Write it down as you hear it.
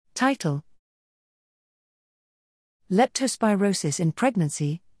Title: Leptospirosis in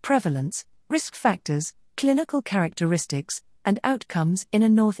Pregnancy, Prevalence, Risk Factors, Clinical Characteristics, and Outcomes in a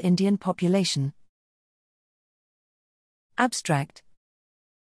North Indian Population. Abstract.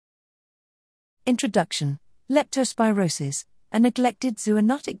 Introduction. Leptospirosis, a neglected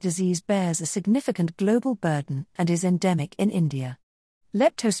zoonotic disease, bears a significant global burden and is endemic in India.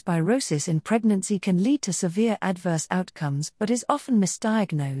 Leptospirosis in pregnancy can lead to severe adverse outcomes but is often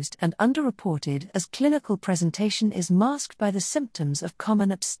misdiagnosed and underreported, as clinical presentation is masked by the symptoms of common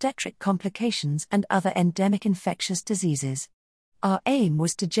obstetric complications and other endemic infectious diseases. Our aim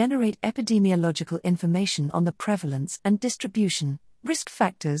was to generate epidemiological information on the prevalence and distribution, risk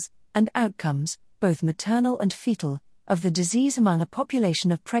factors, and outcomes, both maternal and fetal, of the disease among a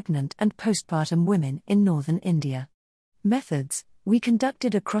population of pregnant and postpartum women in northern India. Methods: we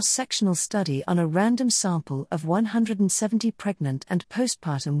conducted a cross-sectional study on a random sample of 170 pregnant and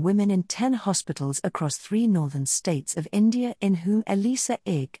postpartum women in 10 hospitals across 3 northern states of India, in whom ELISA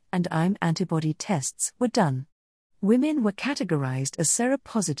IgG and IgM antibody tests were done. Women were categorized as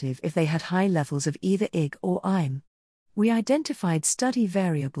seropositive if they had high levels of either IgG or IgM. We identified study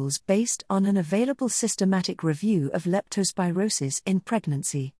variables based on an available systematic review of leptospirosis in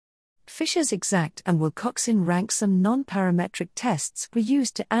pregnancy. Fisher's exact and Wilcoxon rank sum non-parametric tests were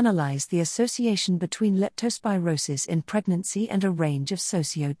used to analyze the association between leptospirosis in pregnancy and a range of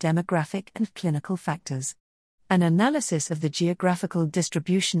socio-demographic and clinical factors. An analysis of the geographical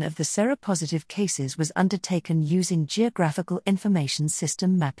distribution of the seropositive cases was undertaken using Geographical Information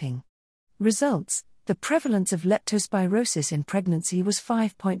System mapping. Results: the prevalence of leptospirosis in pregnancy was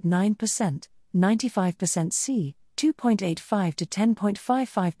 5.9%, 95% C, 2.85 to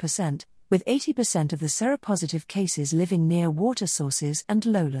 10.55%, with 80% of the seropositive cases living near water sources and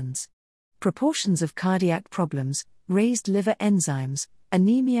lowlands. Proportions of cardiac problems, raised liver enzymes,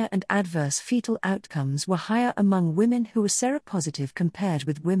 anemia and adverse fetal outcomes were higher among women who were seropositive compared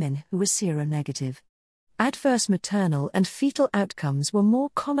with women who were seronegative. Adverse maternal and fetal outcomes were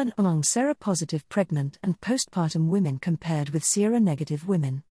more common among seropositive pregnant and postpartum women compared with seronegative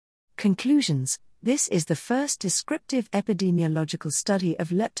women. Conclusions: this is the first descriptive epidemiological study of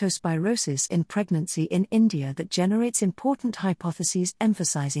leptospirosis in pregnancy in India that generates important hypotheses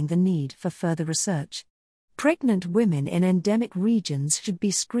emphasizing the need for further research. Pregnant women in endemic regions should be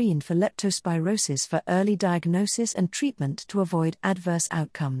screened for leptospirosis for early diagnosis and treatment to avoid adverse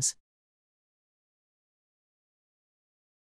outcomes.